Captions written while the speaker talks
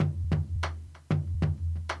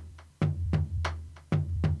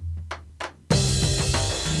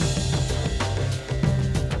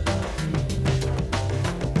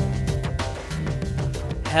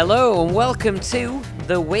Hello and welcome to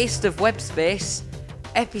The Waste of Web Space,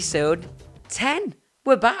 episode 10.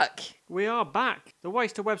 We're back. We are back. The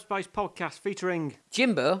Waste of Web Space podcast featuring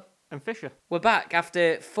Jimbo, and Fisher. we're back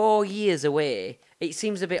after 4 years away. It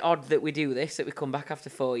seems a bit odd that we do this, that we come back after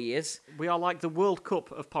 4 years. We are like the World Cup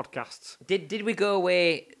of podcasts. Did we go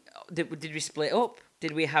away? Did we split up?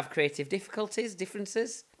 Did we have creative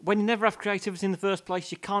differences? When you never have creativity in the first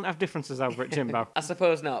place, you can't have differences over it, Jimbo. I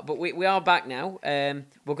suppose not, but we are back now. We're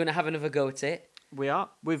going to have another go at it. We are.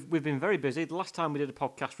 We've been very busy. The last time we did a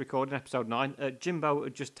podcast recording, episode 9, Jimbo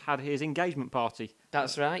had just had his engagement party.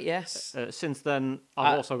 That's right, yes. Since then,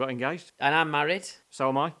 I've also got engaged. And I'm married. So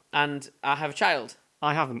am I. And I have a child.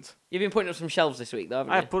 I haven't. You've been putting up some shelves this week, though, haven't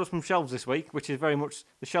you? I have put up some shelves this week, which is very much,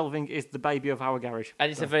 the shelving is the baby of our garage.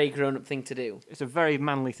 And it's a very grown-up thing to do. It's a very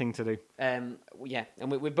manly thing to do. Yeah,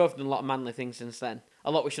 and we've both done a lot of manly things since then. A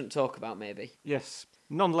lot we shouldn't talk about, maybe. Yes.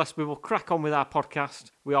 Nonetheless, we will crack on with our podcast.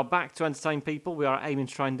 We are back to entertain people. We are aiming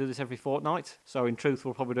to try and do this every fortnight. So in truth,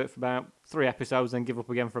 we'll probably do it for about 3 episodes, then give up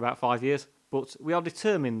again for about 5 years. But we are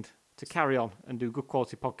determined to carry on and do good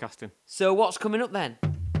quality podcasting. So what's coming up then?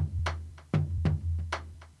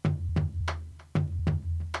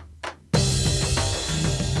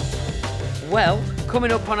 Well,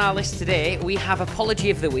 coming up on our list today, we have Apology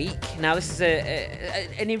of the Week. Now, this is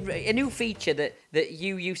a new feature that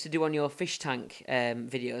you used to do on your fish tank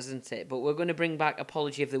videos, isn't it? But we're going to bring back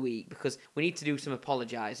Apology of the Week because we need to do some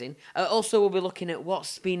apologising. Also, we'll be looking at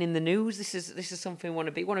what's been in the news. This is something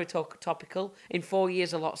we want to talk topical. In 4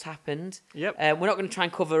 years, a lot's happened. Yep. We're not going to try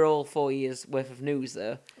and cover all 4 years worth of news,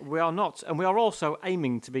 though. We are not. And we are also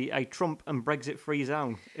aiming to be a Trump and Brexit-free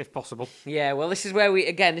zone, if possible. Yeah, well, this is where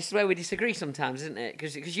we disagree sometimes, isn't it?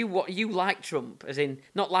 Because you like Trump, as in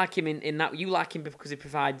not like him in that you like him because he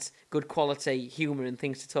provides good quality humour and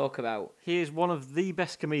things to talk about. He is one of the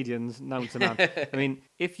best comedians known to man. I mean,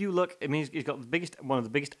 if you look, I mean, he's got one of the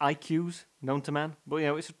biggest IQs known to man. But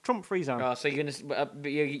it's a Trump-free zone. Oh, so you're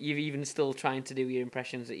even still trying to do your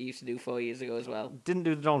impressions that you used to do 4 years ago as well. Didn't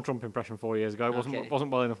do the Donald Trump impression 4 years ago. It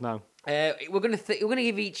wasn't well enough now. We're gonna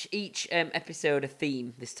give each episode a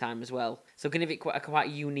theme this time as well. So we're gonna give it quite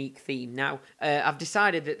a unique theme. Now, I've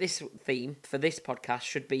decided that this theme for this podcast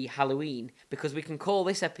should be Halloween because we can call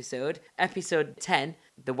this episode 10,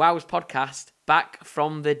 the Wows podcast, Back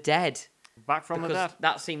from the Dead. Back from the dead.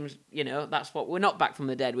 That seems, that's what we're not back from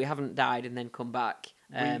the dead. We haven't died and then come back.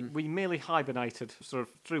 We merely hibernated sort of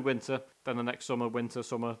through winter, then the next summer, winter,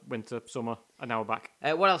 summer, and now we're back.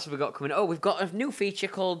 What else have we got coming? Oh, we've got a new feature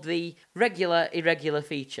called the Regular Irregular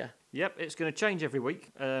feature. Yep, it's going to change every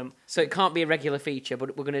week. So it can't be a regular feature,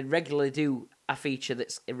 but we're going to regularly do a feature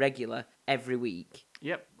that's irregular every week.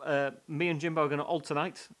 Yep, me and Jimbo are going to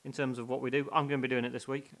alternate in terms of what we do. I'm going to be doing it this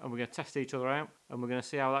week, and we're going to test each other out, and we're going to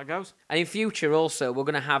see how that goes. And in future also, we're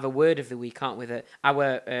going to have a word of the week, aren't we, that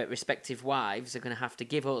our respective wives are going to have to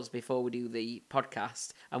give us before we do the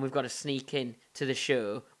podcast, and we've got to sneak in to the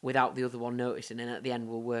show without the other one noticing, and at the end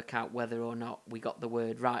we'll work out whether or not we got the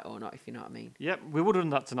word right or not, if you know what I mean. Yep, we would have done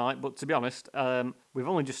that tonight, but to be honest, we've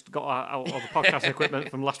only just got our the podcast equipment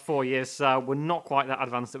from the last 4 years, so we're not quite that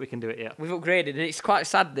advanced that we can do it yet. We've upgraded, and it's quite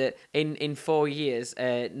sad that in 4 years,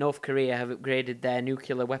 North Korea have upgraded their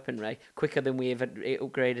nuclear weaponry quicker than we have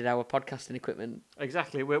upgraded our podcasting equipment.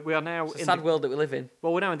 Exactly, we are now it's a sad world that we live in.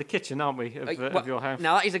 Well, we're now in the kitchen, aren't we, of your house?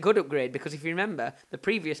 Now, that is a good upgrade, because if you remember, the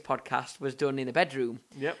previous podcast was done in a bedroom.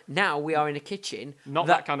 Yep. Now we are in a kitchen. Not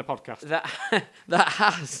that kind of podcast. That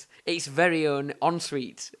has its very own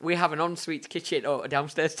ensuite. We have an ensuite kitchen or a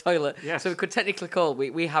downstairs toilet. Yes. So we could technically call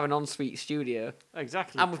we have an ensuite studio.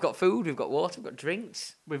 Exactly. And we've got food, we've got water, we've got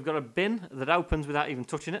drinks. We've got a bin that opens without even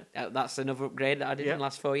touching it. That's another upgrade that I did in the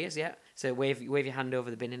last 4 years, yeah. So wave your hand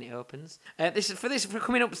over the bin and it opens. For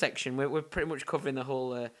coming up section, we're pretty much covering the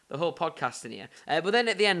whole podcast in here. But then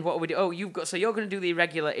at the end, what we do? Oh, you're going to do the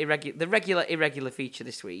regular irregular feature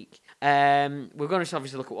this week. We're going to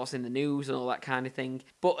obviously look at what's in the news and all that kind of thing.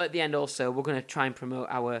 But at the end also, we're going to try and promote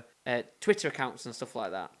our Twitter accounts and stuff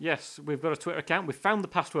like that. Yes, we've got a Twitter account. We've found the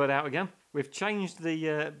password out again. We've changed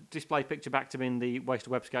the display picture back to being the Waste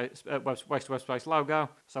of Web Space logo.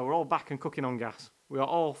 So we're all back and cooking on gas. We are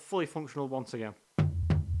all fully functional once again.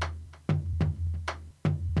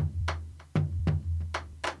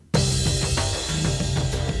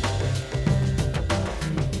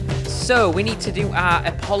 So we need to do our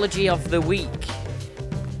apology of the week.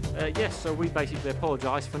 Yes, so we basically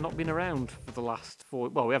apologise for not being around for the last 4...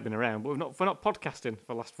 Well, we have been around, but we're not podcasting for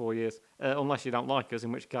the last 4 years. Unless you don't like us,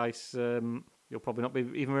 in which case you'll probably not be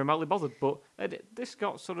even remotely bothered. But this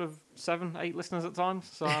got sort of 7, 8 listeners at times.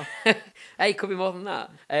 So Hey, it could be more than that.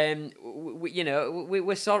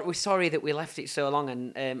 We're sorry that we left it so long,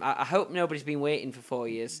 and I hope nobody's been waiting for 4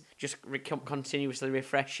 years, just continuously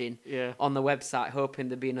refreshing on the website, hoping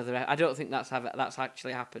there'd be another. I don't think that's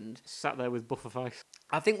actually happened. Sat there with buffer face.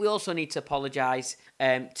 I think we also need to apologise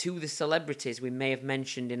to the celebrities we may have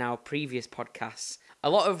mentioned in our previous podcasts, a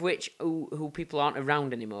lot of which who people aren't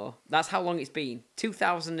around anymore. That's how long it's been.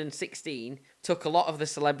 2016 took a lot of the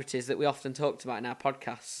celebrities that we often talked about in our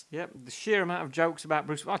podcasts. Yep, the sheer amount of jokes about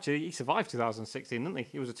Bruce. Actually, he survived 2016, didn't he?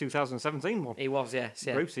 He was a 2017 one. He was, yes.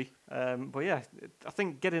 Yeah. Brucey. But yeah, I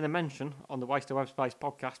think getting a mention on the Waste of Web Space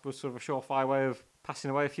podcast was sort of a surefire way of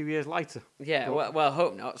passing away a few years later. Yeah, well, I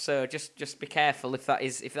hope not. So just be careful if that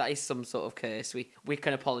is some sort of curse. We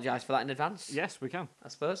can apologise for that in advance. Yes, we can. I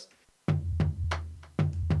suppose.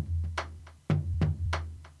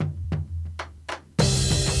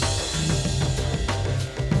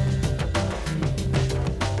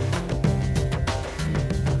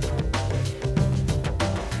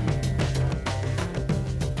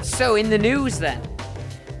 So, in the news then?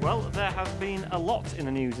 Well, there has been a lot in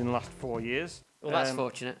the news in the last 4 years. Well, that's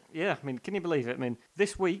fortunate. Yeah, I mean, can you believe it? I mean,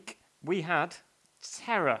 this week we had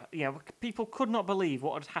terror. People could not believe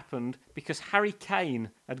what had happened because a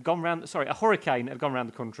hurricane had gone round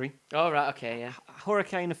the country. Oh, right, okay, yeah.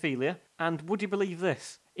 Hurricane Ophelia. And would you believe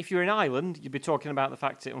this? If you're in Ireland, you'd be talking about the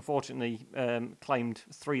fact it unfortunately claimed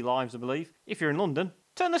 3 lives, I believe. If you're in London,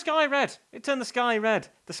 turn the sky red. It turned the sky red.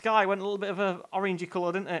 The sky went a little bit of a orangey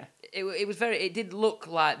colour, didn't it? It did look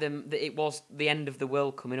like that it was the end of the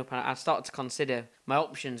world coming up, and I started to consider my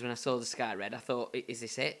options when I saw the sky red. I thought, is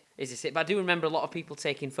this it? Is this it? But I do remember a lot of people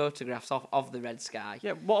taking photographs of the red sky.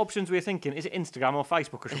 Yeah, what options were you thinking? Is it Instagram or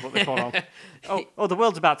Facebook I should put this one on? Oh, the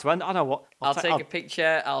world's about to end. I know what. I'll take a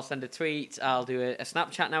picture, I'll send a tweet, I'll do a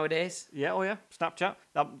Snapchat nowadays. Yeah, Snapchat.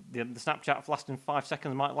 The Snapchat lasting 5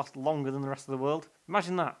 seconds might last longer than the rest of the world.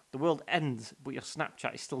 Imagine that. The world ends, but your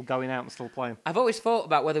Snapchat is still going out and still playing. I've always thought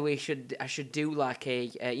about whether I should do like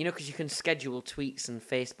because you can schedule tweets and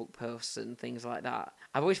Facebook posts and things like that.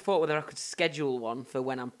 I've always thought whether I could schedule one for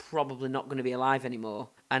when I'm probably not going to be alive anymore,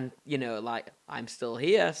 and like I'm still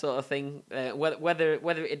here sort of thing. Whether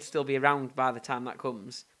it'd still be around by the time that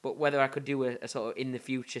comes, but whether I could do a sort of in the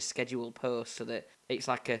future scheduled post so that it's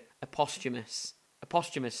like a posthumous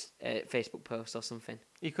Facebook post or something.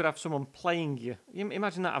 You could have someone playing you.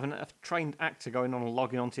 Imagine that, having a trained actor going on and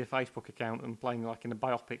logging onto your Facebook account and playing like in a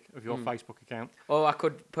biopic of your Facebook account. Or I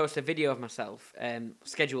could post a video of myself,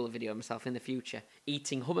 schedule a video of myself in the future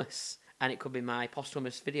eating hummus, and it could be my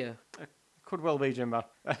posthumous video. Could well be, Jimbo.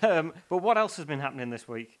 But what else has been happening this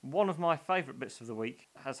week? One of my favourite bits of the week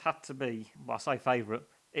has had to be, well, I say favourite,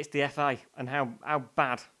 it's the FA and how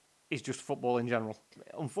bad is just football in general.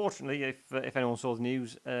 Unfortunately, if anyone saw the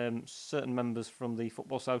news, certain members from the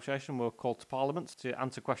Football Association were called to Parliament to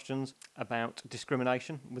answer questions about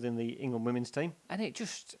discrimination within the England women's team. And it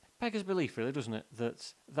just beggars belief, really, doesn't it,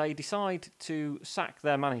 that they decide to sack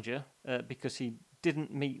their manager because he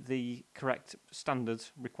didn't meet the correct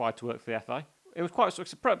standards required to work for the FA. It was quite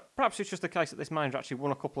perhaps it's just the case that this manager actually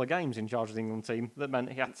won a couple of games in charge of the England team that meant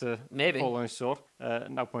he had to fall on his sword.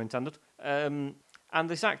 No pun intended. And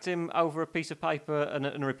they sacked him over a piece of paper and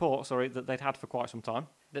a report, that they'd had for quite some time.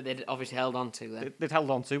 That they'd obviously held on to then. They'd held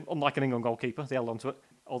on to, unlike an England goalkeeper, they held on to it.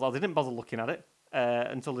 Although they didn't bother looking at it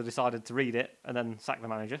until they decided to read it and then sack the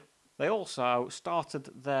manager. They also started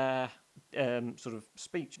their sort of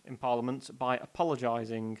speech in Parliament by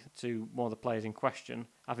apologising to one of the players in question,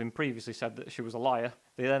 having previously said that she was a liar.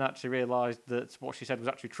 They then actually realised that what she said was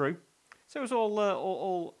actually true. So it was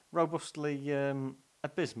all robustly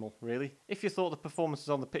abysmal, really. If you thought the performances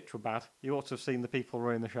on the pitch were bad, you ought to have seen the people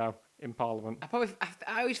running the show in Parliament.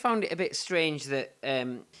 I always found it a bit strange that,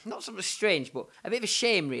 not so much strange, but a bit of a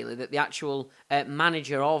shame, really, that the actual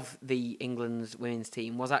manager of the England's women's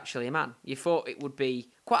team was actually a man. You thought it would be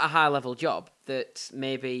quite a high-level job that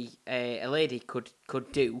maybe a lady could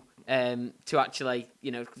do to actually,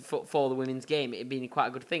 for the women's game, it'd been quite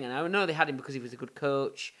a good thing. And I know they had him because he was a good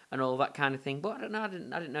coach and all that kind of thing. But I don't know. I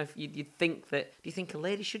didn't know if you'd think that. Do you think a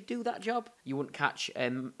lady should do that job? You wouldn't catch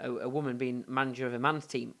a woman being manager of a man's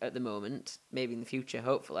team at the moment. Maybe in the future,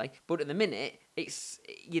 hopefully. But at the minute,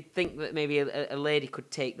 you'd think that maybe a lady could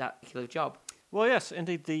take that particular job. Well, yes,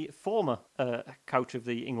 indeed. The former coach of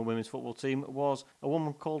the England women's football team was a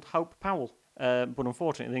woman called Hope Powell. But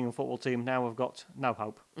unfortunately, the England football team now have got no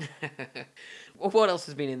hope. Well, what else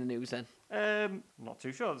has been in the news then? Not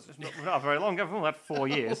too sure. We've not very long, haven't we? We've had 4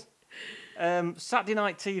 years. Saturday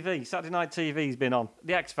Night TV. Saturday Night TV's been on.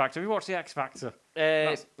 The X Factor. Have you watched The X Factor?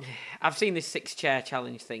 I've seen this 6-chair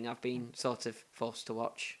challenge thing. I've been sort of forced to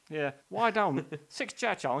watch. Yeah. Why don't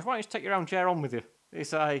 6-chair challenge? Why don't you just take your own chair on with you? You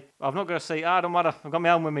say, I've not got a seat. Don't matter. I've got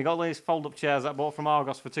my own with me. Got all these fold-up chairs that I bought from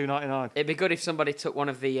Argos for $2.99. It'd be good if somebody took one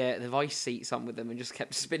of the voice seats on with them and just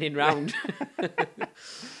kept spinning round.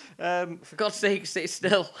 For God's sake, sit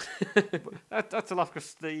still. That's a laugh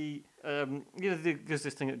because there's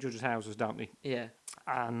this thing at judges' houses, don't they? Yeah.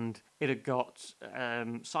 And it had got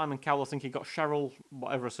Simon Cowell. I think he got Cheryl,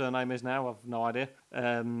 whatever her surname is now. I've no idea.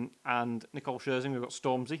 And Nicole Scherzinger. We've got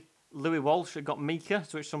Stormzy. Louis Walsh had got Mika,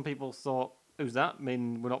 to which some people thought, who's that? I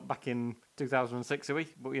mean, we're not back in 2006, are we?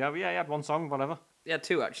 But yeah, he had one song, whatever. Yeah,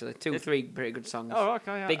 2 actually. 3 pretty good songs. Oh,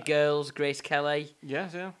 okay. Yeah. Big Girls, Grace Kelly.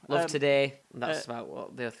 Yes, yeah. Love Today. That's about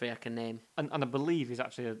what the 3 I can name. And I believe he's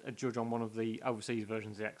actually a judge on one of the overseas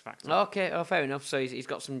versions of the X Factor. Okay, fair enough. So he's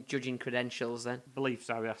got some judging credentials then. Believe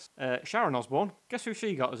so, yes. Sharon Osbourne. Guess who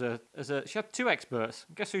she got she had 2 experts.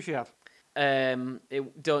 Guess who she had?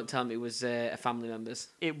 Don't tell me it was a family members.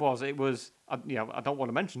 It was. I don't want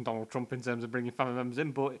to mention Donald Trump in terms of bringing family members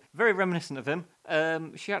in, but very reminiscent of him.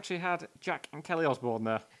 She actually had Jack and Kelly Osbourne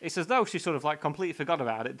there. It's as though she sort of like completely forgot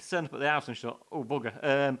about it. Turned up at the house and she thought, "Oh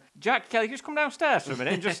bugger, Jack, Kelly, just come downstairs for a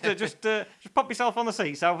minute and just pop yourself on the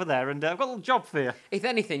seats over there, and I've got a little job for you." If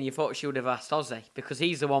anything, you thought she would have asked Ozzy because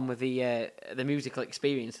he's the one with the musical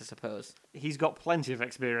experience, I suppose. He's got plenty of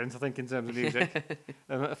experience, I think, in terms of music.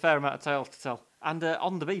 A fair amount of tales to tell. And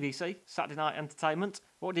on the BBC, Saturday Night Entertainment,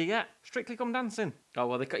 what do you get? Strictly Come Dancing. Oh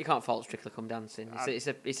well, you can't fault Strictly Come Dancing. It's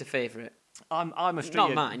a favourite. I'm a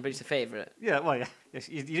not mine, but it's a favourite. Yeah, well, yeah. Yes,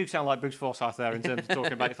 you do sound like Bruce Forsyth there in terms of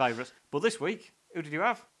talking about your favourites. But this week, who did you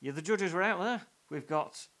have? Yeah, the judges were out there. We've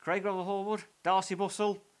got Craig Revel-Horwood, Darcy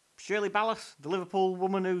Bussell, Shirley Ballas, the Liverpool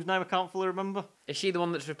woman whose name I can't fully remember. Is she the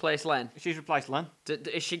one that's replaced Len? She's replaced Len.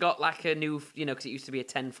 Has she got like a new, because it used to be a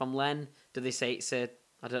 10 from Len? Do they say it's a...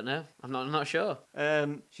 I don't know. I'm not sure.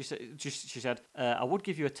 She said, I would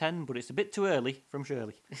give you a 10, but it's a bit too early from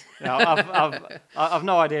Shirley. I've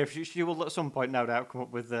no idea if she will at some point, no doubt, come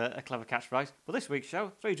up with a clever catchphrase. But this week's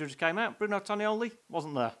show, 3 judges came out. Bruno Tonioli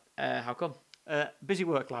wasn't there. How come? Busy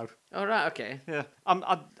workload. Oh, right, okay. Yeah,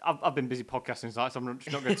 I've been busy podcasting tonight, so I'm just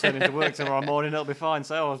not going to turn into work tomorrow morning. It'll be fine.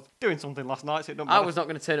 So I was doing something last night, so it don't matter. I was not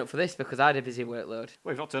going to turn up for this because I had a busy workload.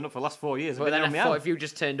 Well, you've not turned up for the last 4 years. But then I thought if you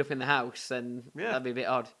just turned up in the house, then that'd be a bit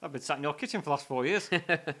odd. I've been sat in your kitchen for the last 4 years.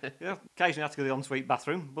 Yeah, occasionally I have to go to the ensuite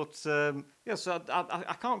bathroom, but so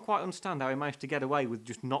I can't quite understand how he managed to get away with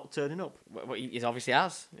just not turning up. Well, he obviously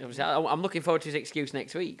has. I'm looking forward to his excuse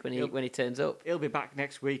next week when he turns up. He'll be back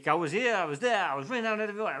next week. I was here, I was there, I was running down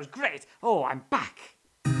everywhere. It was great. Oh, I'm back.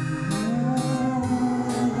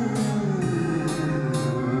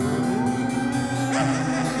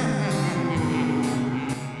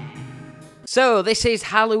 So this is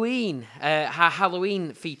Halloween, our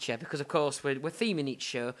Halloween feature, because of course we're theming each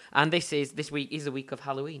show, and this week is the week of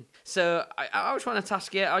Halloween. So I was wanting to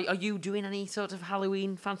ask you, are you doing any sort of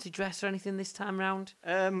Halloween fancy dress or anything this time round?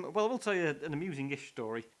 Well, I will tell you an amusing-ish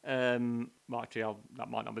story. Well, actually, that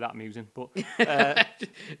might not be that amusing, but can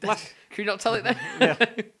you not tell it then?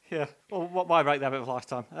 yeah. Well, why break that bit of a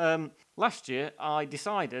lifetime? Last year, I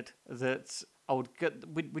decided that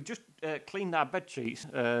we just cleaned our bed sheets.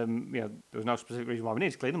 There was no specific reason why we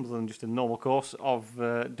needed to clean them other than just a normal course of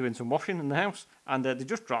doing some washing in the house, and they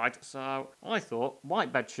just dried. So I thought,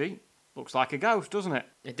 white bed sheet looks like a ghost, doesn't it?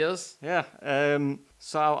 It does. Yeah.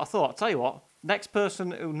 So I thought, I'll tell you what. Next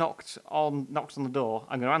person who knocks on the door,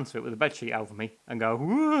 I'm going to answer it with a bed sheet over me and go,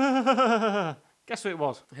 "Whoa!" Guess who it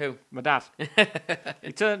was? Who? My dad.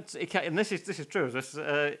 He came, and this is true.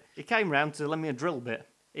 He came round to lend me a drill bit.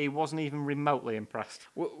 He wasn't even remotely impressed.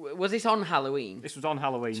 Was this on Halloween? This was on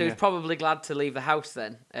Halloween. So he was probably glad to leave the house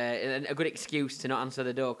then. A good excuse to not answer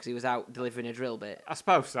the door because he was out delivering a drill bit. I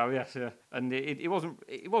suppose so. Yes, yeah. And he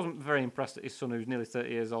wasn't very impressed that his son, who's nearly 30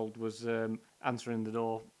 years old, was answering the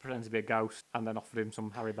door, pretending to be a ghost, and then offered him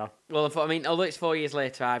some Haribo. Well, I mean, although it's 4 years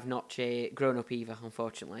later, I've not grown up either,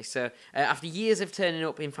 unfortunately. So after years of turning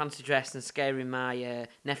up in fancy dress and scaring my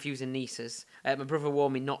nephews and nieces, my brother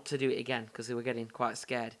warned me not to do it again because they were getting quite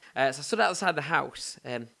scared. So I stood outside the house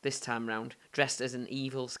this time round, dressed as an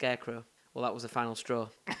evil scarecrow. Well, that was the final straw.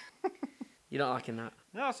 You're not liking that?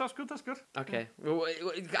 No, that's good. That's good. Okay. Well,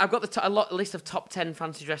 I've got a list of top 10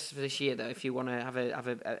 fancy dresses for this year, though. If you want to have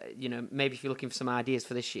a maybe if you're looking for some ideas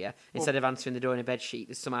for this year, instead of answering the door in a bed sheet,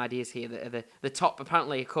 there's some ideas here that are the top.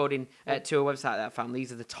 Apparently, according to a website that I found,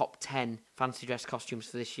 these are the top 10 fancy dress costumes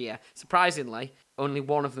for this year. Surprisingly, only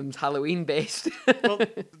one of them's Halloween based. Well,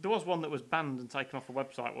 there was one that was banned and taken off a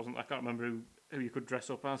website, wasn't there? I can't remember who you could dress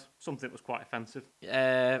up as. Something that was quite offensive.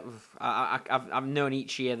 I've known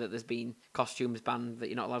each year that there's been costumes banned that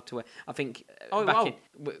you're not allowed to wear. I think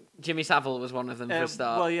Jimmy Savile was one of them for a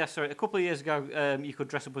start. Well, yeah, sorry. A couple of years ago, you could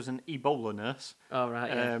dress up as an Ebola nurse. Oh, right,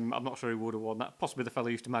 yeah. I'm not sure who would have worn that. Possibly the fellow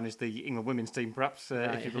who used to manage the England women's team, perhaps,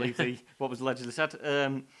 if you believe what was allegedly said.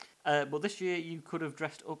 But this year, you could have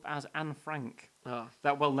dressed up as Anne Frank,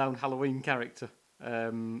 that well-known Halloween character.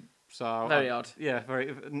 So very odd. Yeah,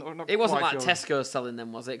 very. Not it wasn't like sure. Tesco's selling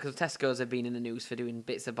them, was it? Because Tesco's have been in the news for doing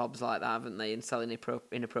bits and bobs like that, haven't they? And selling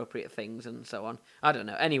inappropriate things and so on. I don't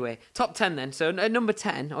know. Anyway, top 10 then. So number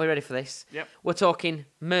 10. Are we ready for this? Yep. We're talking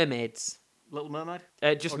mermaids. Little Mermaid?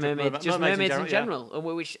 Just mermaids in general. Yeah.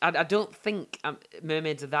 Which I don't think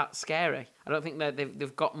mermaids are that scary. I don't think that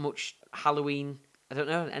they've got much Halloween. I don't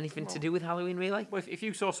know, anything to do with Halloween, really? Well, if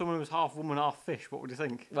you saw someone who was half woman, half fish, what would you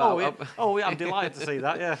think? Well, yeah, I'm delighted to see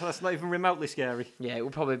that. Yeah, that's not even remotely scary. Yeah, it will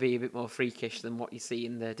probably be a bit more freakish than what you see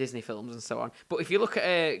in the Disney films and so on. But if you look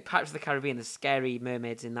at Pirates of the Caribbean, there's scary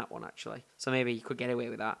mermaids in that one, actually. So maybe you could get away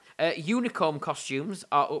with that. Unicorn costumes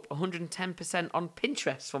are up 110% on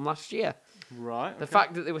Pinterest from last year. Right. The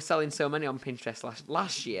fact that they were selling so many on Pinterest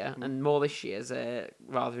last year and more this year is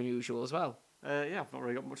rather unusual as well. Yeah, I've not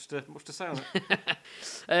really got much to say on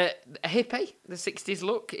it. Hippie, the 60s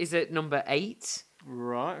look, is at number 8.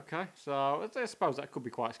 Right, okay. So I suppose that could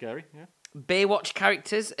be quite scary, yeah. Baywatch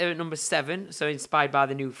characters are at number 7, so inspired by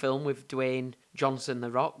the new film with Dwayne Johnson,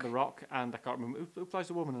 The Rock. The Rock, and I can't remember who plays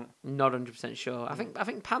the woman in it. Not 100% sure. I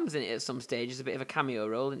think Pam's in it at some stage. It's a bit of a cameo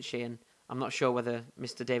role, isn't she? And I'm not sure whether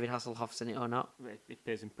Mr. David Hasselhoff's in it or not. He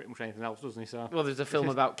appears in pretty much anything else, doesn't he? So. Well, there's a film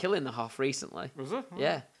about killing the Hoff recently. Was there? Oh.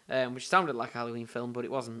 Yeah, which sounded like a Halloween film, but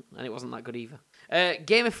it wasn't, and it wasn't that good either.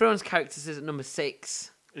 Game of Thrones characters is at number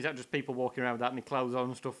 6. Is that just people walking around without any clothes on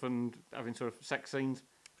and stuff and having sort of sex scenes?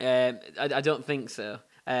 I don't think so.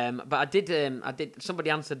 But I did. Somebody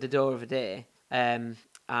answered the door of a day, and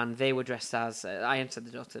they were dressed as. I answered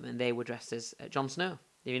the door to them, and they were dressed as Jon Snow.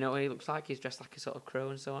 Do you know what he looks like? He's dressed like a sort of crow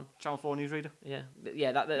and so on. Channel 4 newsreader?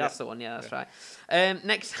 Yeah, that's the one. Yeah, that's right.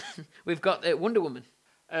 Next, we've got Wonder Woman.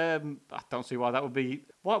 I don't see why that would be...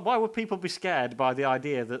 Why would people be scared by the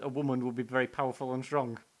idea that a woman would be very powerful and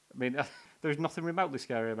strong? I mean, there's nothing remotely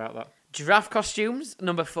scary about that. Giraffe costumes,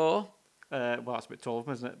 number 4. Well, that's a bit tall of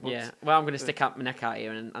them, isn't it? But, yeah. Well, I'm going to stick out my neck out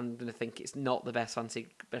here, and I'm going to think it's not the best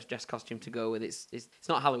dress costume to go with. It's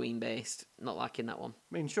not Halloween based. Not like in that one.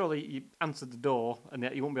 I mean, surely you answered the door, and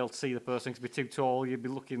yet you wouldn't be able to see the person because it'd be too tall. You'd be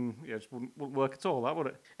looking. It just wouldn't work at all. That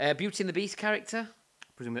would it? Beauty and the Beast character.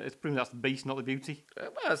 Presumably that's the Beast, not the Beauty.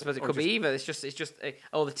 Well, I suppose it could be either. It's just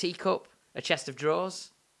the teacup, a chest of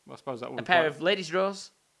drawers. Well, I suppose that would. A pair of ladies'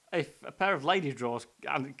 drawers. If a pair of ladies' drawers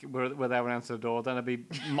were there when I answered the door, then I'd be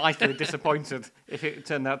mightily disappointed if it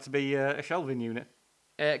turned out to be a shelving unit.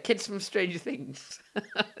 Kids from Stranger Things.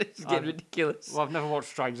 It's getting ridiculous. Well, I've never watched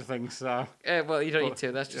Stranger Things, so... well, you don't need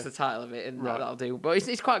to. That's just the title of it, and that'll do. But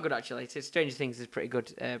it's quite good, actually. Stranger Things is a pretty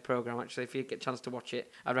good programme, actually. If you get a chance to watch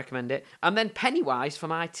it, I'd recommend it. And then Pennywise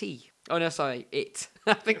from IT. Oh, no, sorry, It.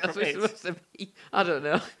 I think that's what it's supposed to be. I don't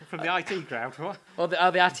know. From the IT crowd, what? Or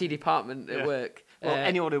the IT department at work. Well,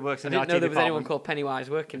 anyone who works in the IT department. I didn't know there was anyone called Pennywise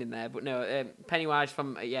working in there, but no, Pennywise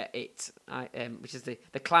from It, which is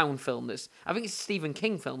the clown film. I think it's a Stephen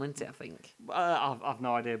King film, isn't it? I think. I've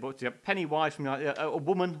no idea, but Pennywise from a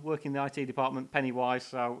woman working in the IT department, Pennywise.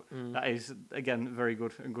 So that is again very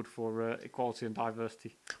good and good for equality and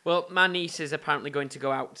diversity. Well, my niece is apparently going to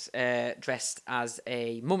go out dressed as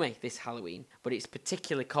a mummy this Halloween, but it's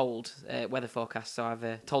particularly cold weather forecast, so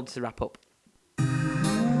I've told her to wrap up.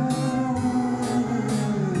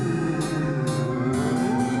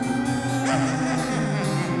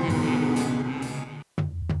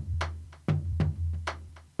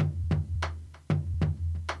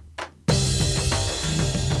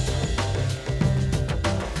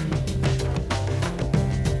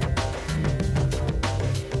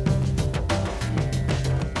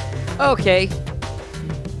 Okay.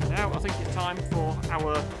 Now I think it's time for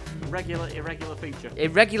our irregular feature.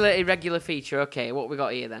 Irregular feature. Okay, what we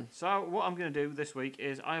got here then? So what I'm going to do this week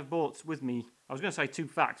is I have brought with me, I was going to say 2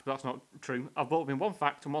 facts, but that's not true. I've brought with me 1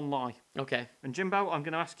 fact and 1 lie. Okay. And Jimbo, I'm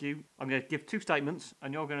going to ask you, I'm going to give 2 statements,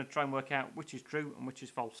 and you're going to try and work out which is true and which is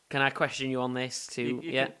false. Can I question you on this too?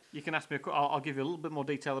 You can ask me, I'll give you a little bit more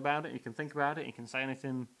detail about it, and you can think about it, you can say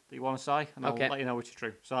anything that you want to say, and I'll let you know which is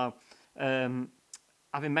true. So,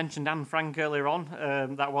 having mentioned Anne Frank earlier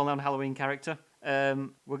on, that well-known Halloween character,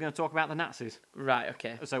 we're going to talk about the Nazis. Right,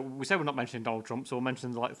 okay. So we say we're not mentioning Donald Trump, so we'll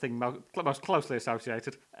mention the thing most closely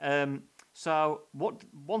associated. So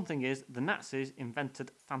one thing is, the Nazis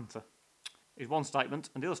invented Fanta. is one statement,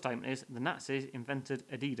 and the other statement is the Nazis invented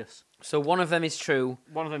Adidas. So one of them is true.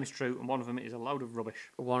 One of them is true, and one of them is a load of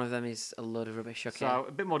rubbish. One of them is a load of rubbish. Okay. So,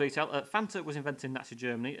 a bit more detail. Fanta was invented in Nazi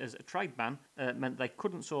Germany as a trade ban meant they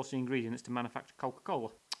couldn't source the ingredients to manufacture Coca-Cola.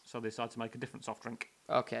 So they decided to make a different soft drink.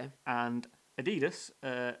 Okay. And Adidas,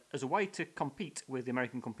 as a way to compete with the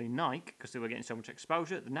American company Nike, because they were getting so much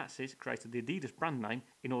exposure, the Nazis created the Adidas brand name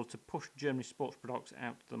in order to push Germany's sports products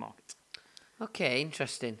out to the market. Okay,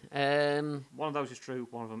 interesting. One of those is true,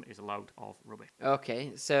 one of them is a load of rubbish.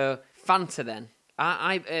 Okay, so Fanta then.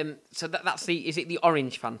 So that's the. Is it the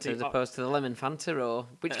orange Fanta as opposed to the lemon Fanta, or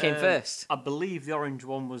which came first? I believe the orange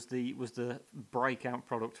one was the breakout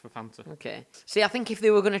product for Fanta. Okay. See, I think if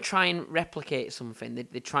they were going to try and replicate something,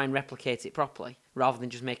 they'd try and replicate it properly rather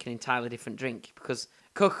than just make an entirely different drink, because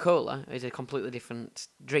Coca-Cola is a completely different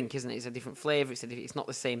drink, isn't it? It's a different flavour. It's not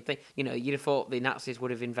the same thing. You know, you'd have thought the Nazis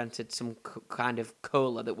would have invented some kind of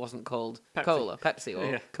cola that wasn't called Pepsi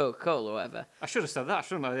or Coca-Cola or whatever. I should have said that,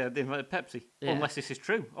 shouldn't I? They invented Pepsi. Yeah. Unless this is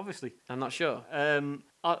true, obviously. I'm not sure.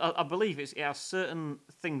 I believe it has certain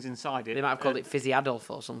things inside it. They might have called it Fizzy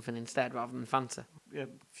Adolf or something instead rather than Fanta. Yeah,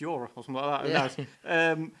 Fiora or something like that.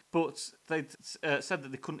 Yeah. But they said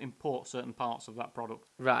that they couldn't import certain parts of that product.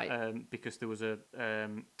 Right. Because there was a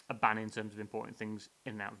ban in terms of importing things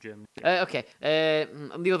in and out of Germany. Okay.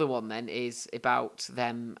 And the other one then is about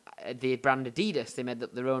them, the brand Adidas. They made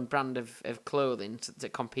up their own brand of clothing to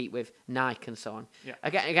compete with Nike and so on. Yeah.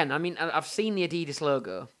 Again, I mean, I've seen the Adidas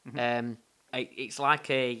logo. Mm-hmm. It's like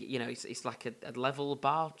it's like a level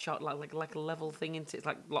bar chart, like a level thing. It's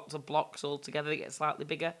like lots of blocks all together that get slightly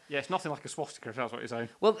bigger. Yeah, it's nothing like a swastika, if that's what you're saying.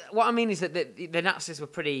 Well, what I mean is that the Nazis were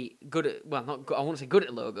pretty good at, well, not good, I wouldn't say good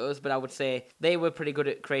at logos, but I would say they were pretty good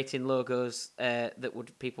at creating logos that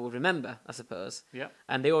people would remember, I suppose. Yeah.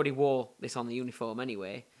 And they already wore this on the uniform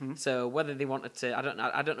anyway. Mm-hmm. So whether they wanted to,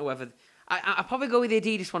 I don't know whether. I'd probably go with the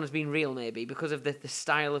Adidas one as being real, maybe, because of the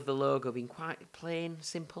style of the logo being quite plain,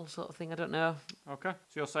 simple sort of thing. I don't know. Okay,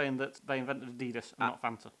 so you're saying that they invented Adidas and not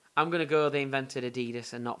Fanta? I'm going to go they invented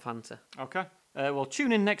Adidas and not Fanta. Okay. Well,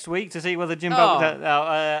 tune in next week to see whether Jimbo...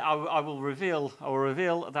 I will reveal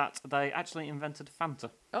that they actually invented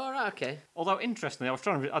Fanta. Oh, right, okay. Although, interestingly,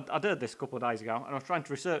 I'd heard this a couple of days ago, and I was trying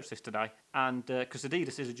to research this today, and because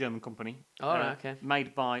Adidas is a German company. Right, okay.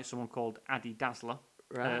 Made by someone called Adi Dassler.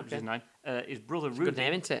 Right, okay. His name. His brother Rudy. Good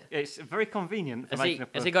name, isn't it? It's very convenient for making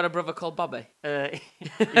Has he got a brother called Bobby? Is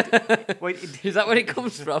that where it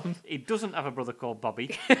comes from? He doesn't have a brother called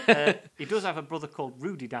Bobby. He does have a brother called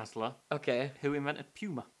Rudy Dassler. Okay. Who invented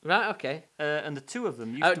Puma. Right. Okay. And the two of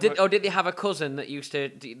them did they have a cousin that used to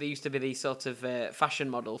be the sort of fashion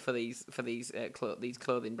model for these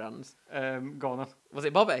clothing brands? Go on then. Was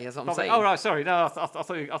it Bobby? That's what I'm saying. Oh right, sorry. No, I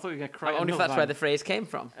thought you were going to create. I wonder if that's where the phrase came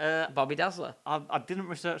from. Bobby Dazzler. I didn't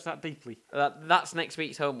research that deeply. That's next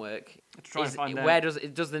week's homework. To try and find out. Where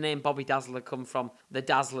does the name Bobby Dazzler come from? The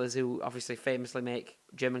Dazzlers, who obviously famously make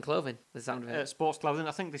German clothing. The sound of it. Sports clothing.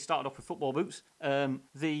 I think they started off with football boots.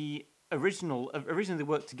 Originally they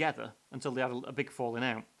worked together until they had a big falling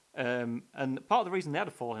out. And part of the reason they had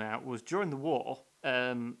a falling out was during the war.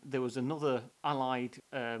 There was another Allied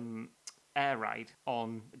air raid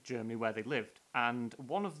on Germany where they lived, and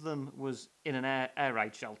one of them was in an air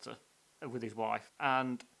raid shelter with his wife,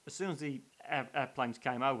 and as soon as the airplanes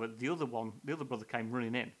came over, the other brother came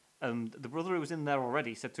running in, and the brother who was in there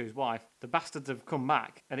already said to his wife, "The bastards have come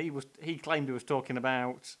back," and he claimed he was talking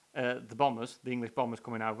about the bombers, the English bombers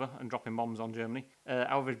coming over and dropping bombs on Germany.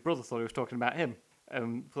 However, his brother thought he was talking about him.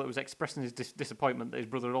 Thought it was expressing his disappointment that his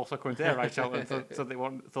brother had also come into the air raid shelter and thought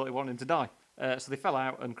they wanted him to die. So they fell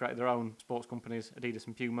out and created their own sports companies, Adidas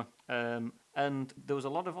and Puma. And there was a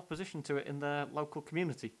lot of opposition to it in their local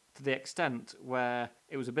community, to the extent where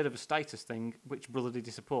it was a bit of a status thing, which brother did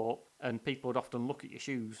you support, and people would often look at your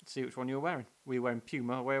shoes to see which one you were wearing. Were you wearing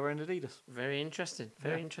Puma or were you wearing Adidas? Very interesting.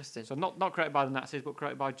 Very interesting. So not created by the Nazis, but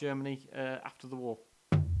created by Germany after the war.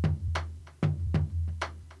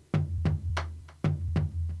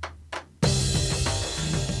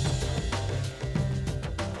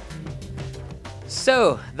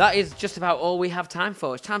 So, that is just about all we have time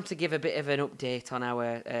for. It's time to give a bit of an update on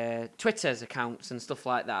our Twitter's accounts and stuff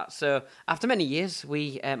like that. So, after many years,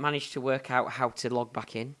 we managed to work out how to log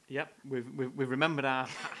back in. Yep, we've remembered our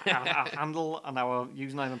handle and our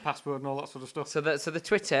username and password and all that sort of stuff. So the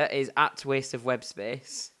Twitter is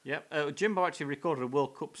 @wasteofwebspace. Yep, Jimbo actually recorded a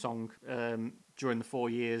World Cup song during the 4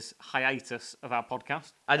 years hiatus of our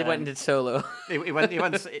podcast. I went and did solo. He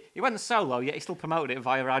went solo, yet he still promoted it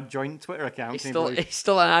via our joint Twitter account. He's still on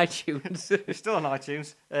iTunes. He's still on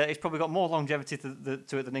iTunes. He's probably got more longevity to it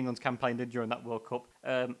than England's campaign did during that World Cup.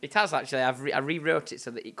 It has actually. I rewrote it so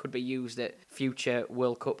that it could be used at future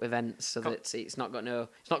World Cup events, so that it's not got no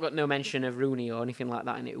mention of Rooney or anything like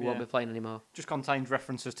that in it. Who won't be playing anymore. Just contains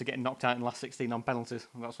references to getting knocked out in the last 16 on penalties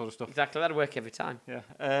and that sort of stuff. Exactly, that'd work every time. Yeah.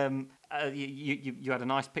 You had a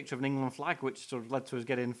nice picture of an England flag, which sort of led to us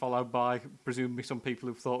getting followed by presumably some people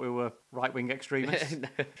who thought we were right-wing extremists.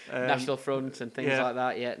 National Front and things like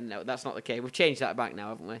that. Yeah, no, that's not the case. We've changed that back now,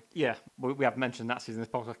 haven't we? Yeah, we have mentioned Nazis in this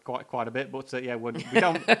podcast quite a bit, but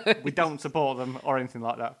we don't support them or anything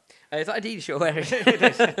like that. Is that a Adidas shirt wearing? It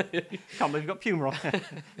is. Can't believe you've got Puma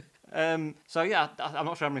on. So yeah, I'm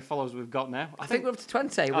not sure how many followers we've got now. I think we're up to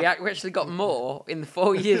 20. We actually got more in the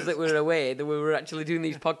 4 years that we were away than we were actually doing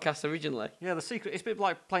these podcasts originally. Yeah, the secret, it's a bit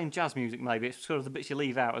like playing jazz music maybe. It's sort of the bits you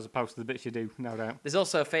leave out as opposed to the bits you do, no doubt. There's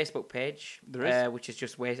also a Facebook page. There is. Which is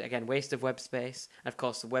just waste of web space. And of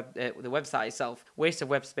course, the website itself,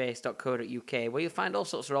 wasteofwebspace.co.uk, where you'll find all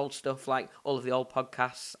sorts of old stuff like all of the old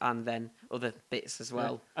podcasts and then other bits as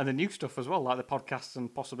well. Yeah. And the new stuff as well, like the podcasts,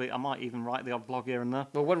 and possibly I might even write the odd blog here and there.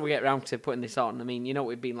 Well, when we get round to putting this on, I mean, you know what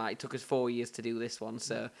we've been like. It took us 4 years to do this one,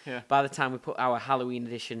 so by the time we put our Halloween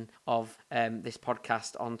edition of this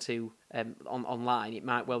podcast onto online, it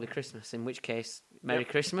might well be Christmas. In which case, Merry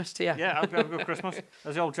Christmas to you. Yeah, have a good Christmas.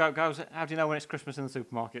 As the old joke goes, how do you know when it's Christmas in the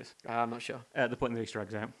supermarkets? I'm not sure. They're putting the Easter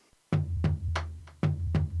eggs out.